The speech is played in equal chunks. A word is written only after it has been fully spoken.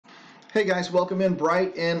Hey guys, welcome in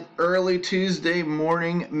bright and early Tuesday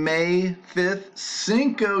morning, May 5th,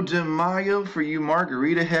 Cinco de Mayo for you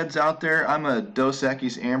margarita heads out there. I'm a Dos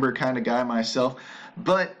Equis Amber kind of guy myself,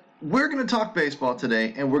 but we're going to talk baseball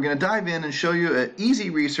today, and we're going to dive in and show you an easy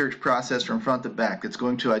research process from front to back that's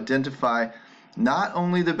going to identify not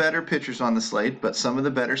only the better pitchers on the slate, but some of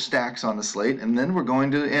the better stacks on the slate, and then we're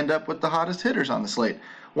going to end up with the hottest hitters on the slate.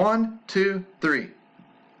 1, 2, 3.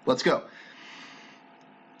 Let's go.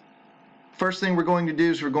 First thing we're going to do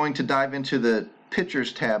is we're going to dive into the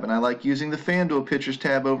Pitchers tab, and I like using the FanDuel Pitchers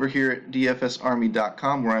tab over here at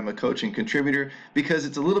DFSArmy.com, where I'm a coach and contributor, because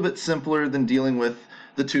it's a little bit simpler than dealing with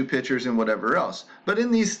the two pitchers and whatever else. But in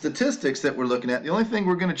these statistics that we're looking at, the only thing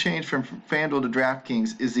we're going to change from FanDuel to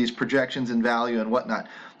DraftKings is these projections and value and whatnot.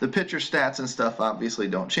 The pitcher stats and stuff obviously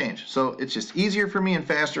don't change. So it's just easier for me and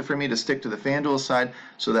faster for me to stick to the FanDuel side,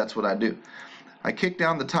 so that's what I do. I kick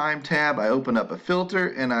down the time tab, I open up a filter,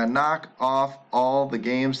 and I knock off all the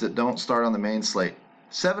games that don't start on the main slate.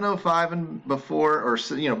 7:05 and before, or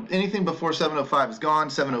anything before 7:05 is gone.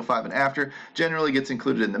 7:05 and after generally gets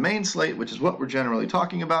included in the main slate, which is what we're generally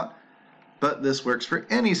talking about. But this works for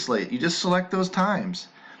any slate. You just select those times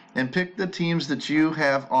and pick the teams that you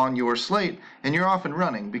have on your slate, and you're off and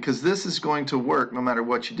running, because this is going to work no matter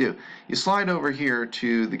what you do. You slide over here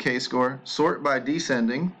to the K-score, sort by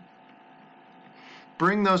descending.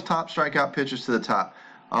 Bring those top strikeout pitchers to the top.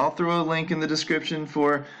 I'll throw a link in the description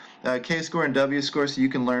for K-score and W-score so you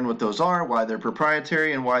can learn what those are, why they're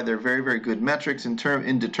proprietary, and why they're very, very good metrics in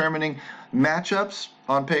determining matchups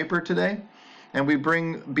on paper today. And we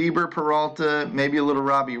bring Bieber, Peralta, maybe a little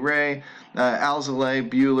Robbie Ray, Alzolay,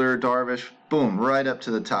 Buehler, Darvish, boom, right up to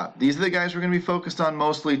the top. These are the guys we're going to be focused on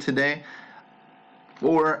mostly today.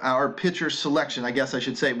 Or our pitcher selection, I guess I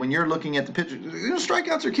should say. When you're looking at the pitcher,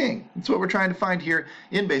 strikeouts are king. That's what we're trying to find here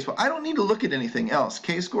in baseball. I don't need to look at anything else.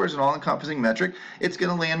 K-score is an all-encompassing metric. It's going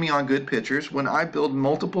to land me on good pitchers. When I build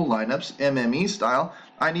multiple lineups, MME style,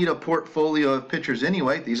 I need a portfolio of pitchers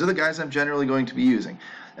anyway. These are the guys I'm generally going to be using.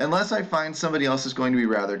 Unless I find somebody else is going to be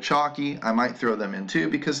rather chalky, I might throw them in too,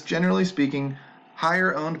 because generally speaking,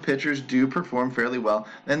 higher-owned pitchers do perform fairly well,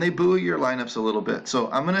 and they buoy your lineups a little bit.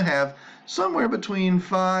 So I'm going to have somewhere between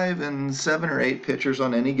 5 and 7 or 8 pitchers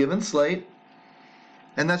on any given slate,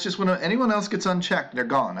 and that's just when anyone else gets unchecked, they're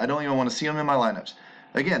gone. I don't even want to see them in my lineups.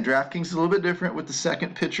 Again, DraftKings is a little bit different with the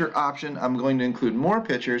second pitcher option. I'm going to include more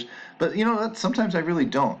pitchers, but you know what? Sometimes I really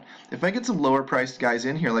don't. If I get some lower-priced guys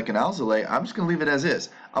in here like an Alzolay, I'm just going to leave it as is.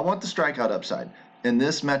 I want the strikeout upside, and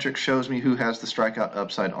this metric shows me who has the strikeout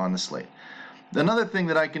upside on the slate. Another thing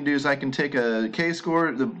that I can do is I can take a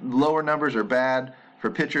K-score. The lower numbers are bad for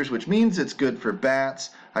pitchers, which means it's good for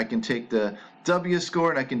bats. I can take the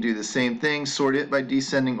W-score and I can do the same thing, sort it by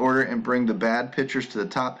descending order and bring the bad pitchers to the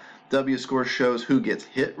top. W-score shows who gets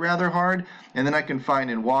hit rather hard, and then I can find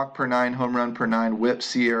in walk per 9, home run per 9, whip,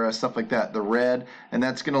 Sierra, stuff like that, the red, and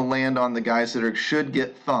that's going to land on the guys that should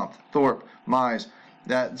get thumped. Thorpe, Mize.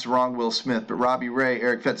 That's wrong, Will Smith, but Robbie Ray,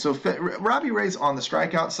 Eric Fett. So Robbie Ray's on the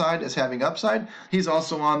strikeout side as having upside. He's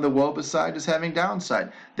also on the WOBA side as having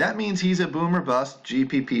downside. That means he's a boom or bust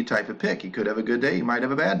GPP type of pick. He could have a good day. He might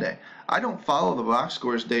have a bad day. I don't follow the box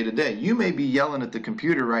scores day to day. You may be yelling at the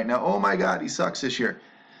computer right now, oh my God, he sucks this year.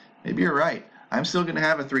 Maybe you're right. I'm still going to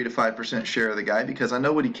have a 3 to 5% share of the guy because I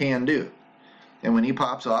know what he can do. And when he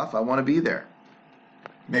pops off, I want to be there.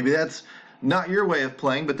 Maybe that's not your way of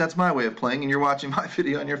playing, but that's my way of playing, and you're watching my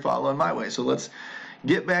video and you're following my way. So let's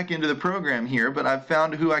get back into the program here, but I've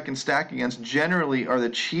found who I can stack against generally are the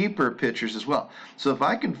cheaper pitchers as well. So if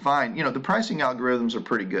I can find, the pricing algorithms are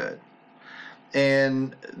pretty good.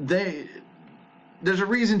 And there's a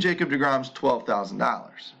reason Jacob deGrom's $12,000,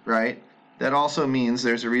 right? That also means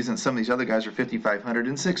there's a reason some of these other guys are $5,500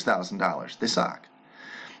 and $6,000. They suck.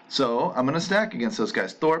 So I'm going to stack against those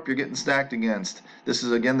guys. Thorpe, you're getting stacked against. This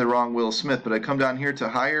is, again, the wrong Will Smith, but I come down here to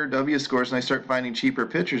higher W scores and I start finding cheaper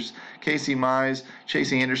pitchers. Casey Mize,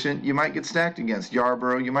 Chase Anderson, you might get stacked against.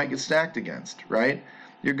 Yarborough, you might get stacked against, right?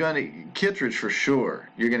 You're going to, Kittredge for sure,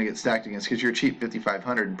 you're going to get stacked against because you're cheap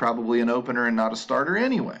 $5,500 and probably an opener and not a starter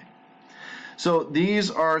anyway. So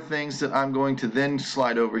these are things that I'm going to then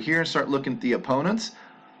slide over here and start looking at the opponents.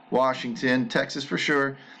 Washington, Texas for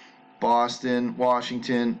sure. Boston,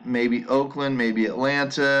 Washington, maybe Oakland, maybe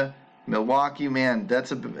Atlanta, Milwaukee. Man,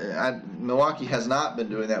 Milwaukee has not been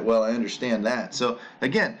doing that well. I understand that. So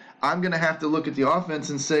again, I'm going to have to look at the offense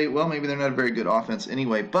and say, well, maybe they're not a very good offense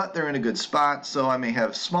anyway, but they're in a good spot. So I may have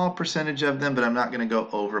a small percentage of them, but I'm not going to go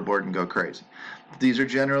overboard and go crazy. These are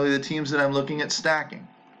generally the teams that I'm looking at stacking.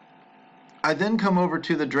 I then come over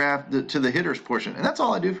to the draft, to the hitters portion, and that's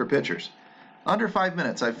all I do for pitchers. Under 5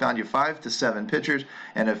 minutes, I've found you 5 to 7 pitchers,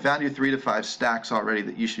 and I've found you 3 to 5 stacks already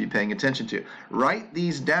that you should be paying attention to. Write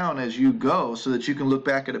these down as you go so that you can look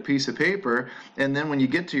back at a piece of paper, and then when you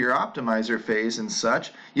get to your optimizer phase and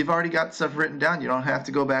such, you've already got stuff written down. You don't have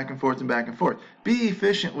to go back and forth and back and forth. Be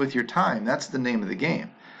efficient with your time. That's the name of the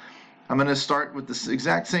game. I'm going to start with the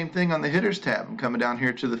exact same thing on the hitters tab. I'm coming down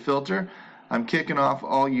here to the filter. I'm kicking off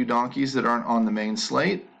all you donkeys that aren't on the main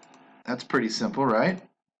slate. That's pretty simple, right?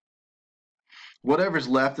 Whatever's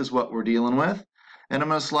left is what we're dealing with. And I'm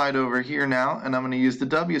going to slide over here now, and I'm going to use the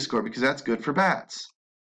W score because that's good for bats.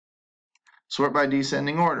 Sort by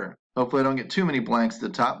descending order. Hopefully I don't get too many blanks at the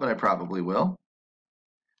top, but I probably will.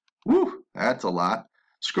 Woo, that's a lot.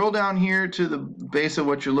 Scroll down here to the base of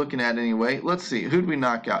what you're looking at anyway. Let's see, who'd we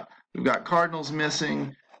knock out? We've got Cardinals missing,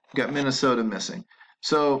 we've got Minnesota missing.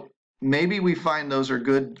 So maybe we find those are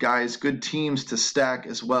good guys, good teams to stack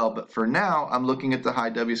as well. But for now, I'm looking at the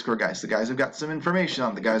high W score guys, the guys who've got some information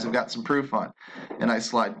on, the guys who've got some proof on. And I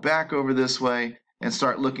slide back over this way and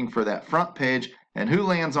start looking for that front page. And who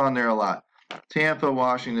lands on there a lot? Tampa,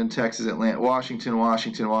 Washington, Texas, Atlanta, Washington,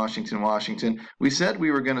 Washington, Washington, Washington. We said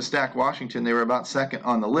we were going to stack Washington. They were about second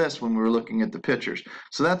on the list when we were looking at the pitchers.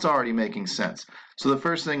 So that's already making sense. So the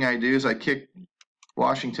first thing I do is I kick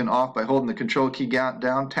Washington off by holding the control key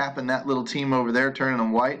down, tapping that little team over there, turning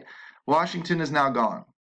them white. Washington is now gone,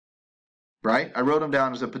 right? I wrote them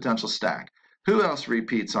down as a potential stack. Who else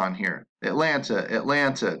repeats on here?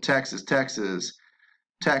 Atlanta, Texas,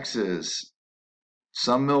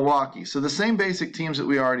 some Milwaukee. So the same basic teams that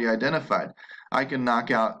we already identified. I can knock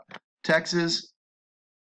out Texas.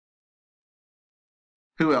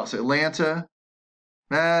 Who else? Atlanta.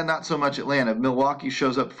 Not so much Atlanta. Milwaukee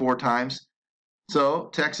shows up 4 times. So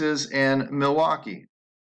Texas and Milwaukee.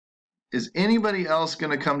 Is anybody else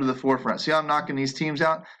going to come to the forefront? See how I'm knocking these teams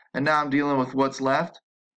out? And now I'm dealing with what's left.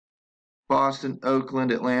 Boston,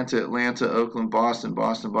 Oakland, Atlanta, Oakland, Boston.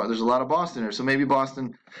 There's a lot of Boston here. So maybe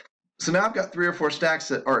Boston. So now I've got 3 or 4 stacks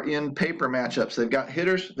that are in paper matchups. They've got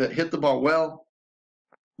hitters that hit the ball well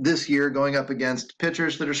this year going up against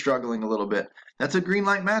pitchers that are struggling a little bit. That's a green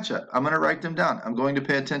light matchup. I'm going to write them down. I'm going to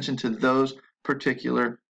pay attention to those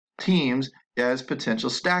particular teams as potential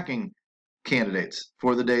stacking candidates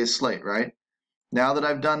for the day's slate, right? Now that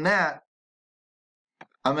I've done that,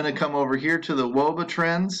 I'm going to come over here to the WOBA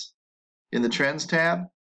trends in the trends tab,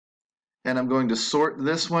 and I'm going to sort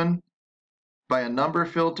this one by a number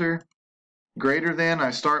filter. Greater than,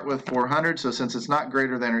 I start with 400, so since it's not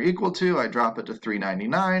greater than or equal to, I drop it to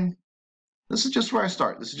 399. This is just where I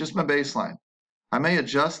start. This is just my baseline. I may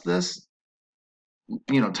adjust this,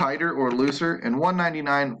 tighter or looser, and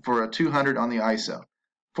 199 for a 200 on the ISO.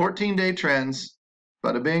 14-day trends,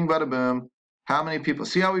 bada bing, bada boom. How many people?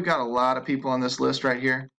 See how we've got a lot of people on this list right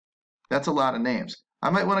here? That's a lot of names. I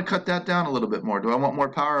might want to cut that down a little bit more. Do I want more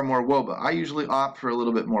power or more WOBA? I usually opt for a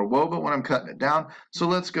little bit more WOBA when I'm cutting it down. So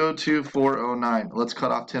let's go to 409. Let's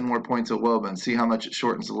cut off 10 more points of WOBA and see how much it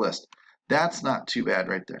shortens the list. That's not too bad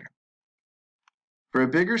right there. For a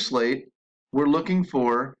bigger slate, we're looking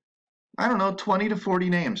for, 20 to 40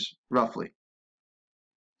 names, roughly.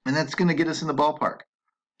 And that's going to get us in the ballpark.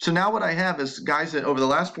 So now what I have is guys that over the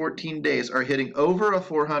last 14 days are hitting over a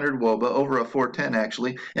 400 WOBA, over a 410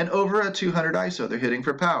 actually, and over a 200 ISO. They're hitting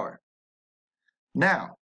for power.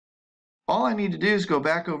 Now, all I need to do is go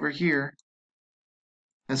back over here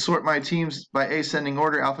and sort my teams by ascending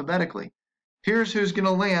order alphabetically. Here's who's going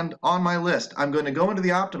to land on my list. I'm going to go into the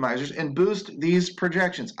optimizers and boost these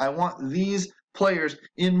projections. I want these players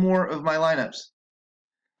in more of my lineups.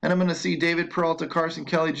 And I'm going to see David Peralta, Carson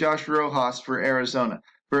Kelly, Josh Rojas for Arizona.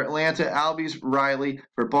 For Atlanta, Albies, Riley.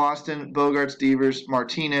 For Boston, Bogarts, Devers,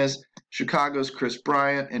 Martinez. Chicago's Chris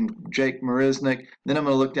Bryant and Jake Marisnick. Then I'm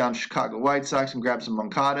going to look down Chicago White Sox and grab some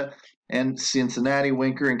Moncada. And Cincinnati,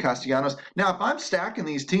 Winker, and Castellanos. Now, if I'm stacking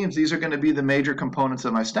these teams, these are going to be the major components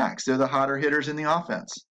of my stacks. They're the hotter hitters in the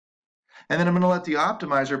offense. And then I'm going to let the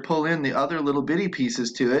optimizer pull in the other little bitty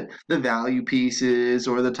pieces to it, the value pieces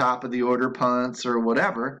or the top of the order punts or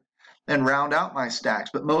whatever, and round out my stacks.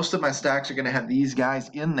 But most of my stacks are going to have these guys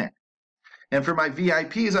in there. And for my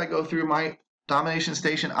VIPs, I go through my Domination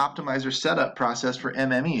Station Optimizer setup process for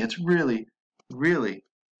MME. It's really, really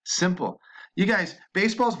simple. You guys,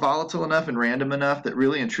 baseball's volatile enough and random enough that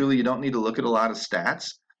really and truly you don't need to look at a lot of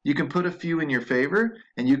stats. You can put a few in your favor,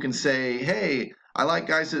 and you can say, hey, I like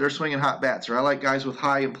guys that are swinging hot bats, or I like guys with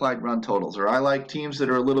high implied run totals, or I like teams that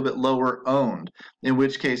are a little bit lower owned, in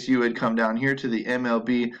which case you would come down here to the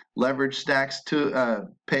MLB leverage stacks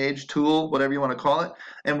page, tool, whatever you want to call it,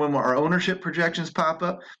 and when our ownership projections pop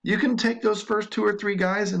up, you can take those first 2 or 3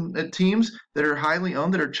 guys and teams that are highly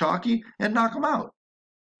owned, that are chalky, and knock them out.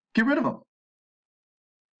 Get rid of them.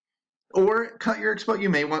 Or cut your exposure. You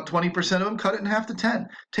may want 20% of them, cut it in half to 10.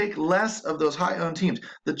 Take less of those high-owned teams.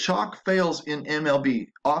 The chalk fails in MLB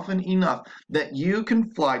often enough that you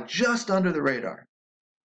can fly just under the radar.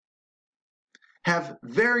 Have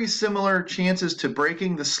very similar chances to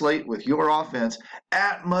breaking the slate with your offense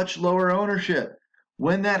at much lower ownership.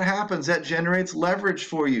 When that happens, that generates leverage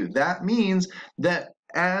for you. That means that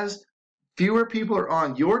as fewer people are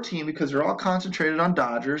on your team because they're all concentrated on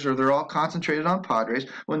Dodgers or they're all concentrated on Padres,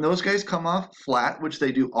 when those guys come off flat, which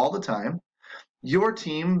they do all the time, your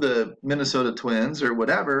team, the Minnesota Twins or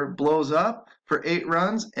whatever, blows up for 8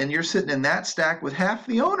 runs and you're sitting in that stack with half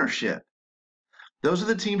the ownership. Those are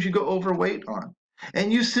the teams you go overweight on.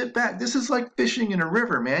 And you sit back. This is like fishing in a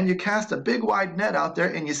river, man. You cast a big wide net out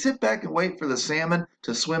there and you sit back and wait for the salmon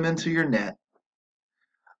to swim into your net.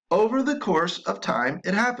 Over the course of time,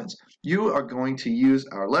 it happens. You are going to use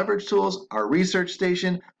our leverage tools, our research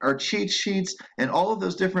station, our cheat sheets, and all of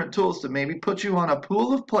those different tools to maybe put you on a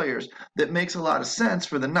pool of players that makes a lot of sense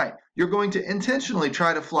for the night. You're going to intentionally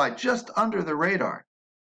try to fly just under the radar.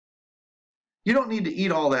 You don't need to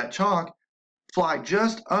eat all that chalk. Fly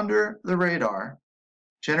just under the radar,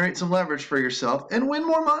 generate some leverage for yourself, and win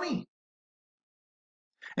more money.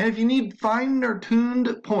 And if you need finer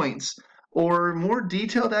tuned points or more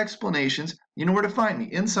detailed explanations, you know where to find me.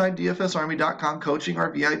 Inside DFSArmy.com, coaching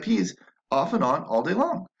our VIPs off and on all day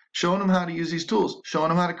long, showing them how to use these tools, showing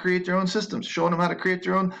them how to create their own systems, showing them how to create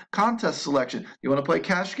their own contest selection. You want to play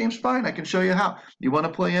cash games? Fine, I can show you how. You want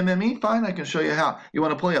to play MME? Fine, I can show you how. You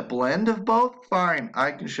want to play a blend of both? Fine,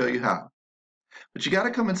 I can show you how. But you got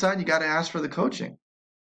to come inside, you got to ask for the coaching.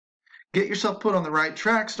 Get yourself put on the right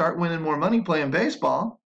track, start winning more money playing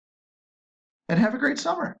baseball, and have a great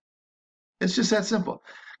summer. It's just that simple.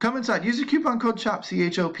 Come inside, use the coupon code CHOP,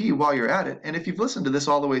 C-H-O-P, while you're at it. And if you've listened to this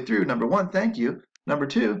all the way through, number 1, thank you. Number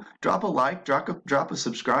 2, drop a like, drop a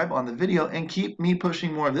subscribe on the video, and keep me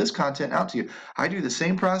pushing more of this content out to you. I do the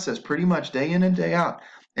same process pretty much day in and day out,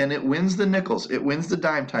 and it wins the nickels, it wins the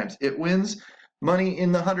dime times, it wins money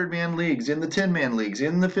in the 100-man leagues, in the 10-man leagues,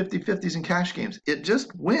 in the 50-50s and cash games. It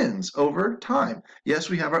just wins over time. Yes,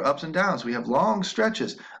 we have our ups and downs. We have long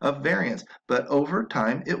stretches of variance, but over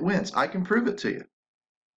time, it wins. I can prove it to you.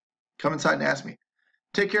 Come inside and ask me.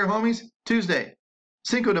 Take care, homies. Tuesday,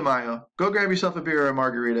 Cinco de Mayo. Go grab yourself a beer or a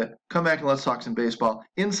margarita. Come back and let's talk some baseball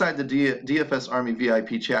inside the DFS Army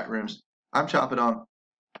VIP chat rooms. I'm Chop It On.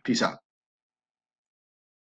 Peace out.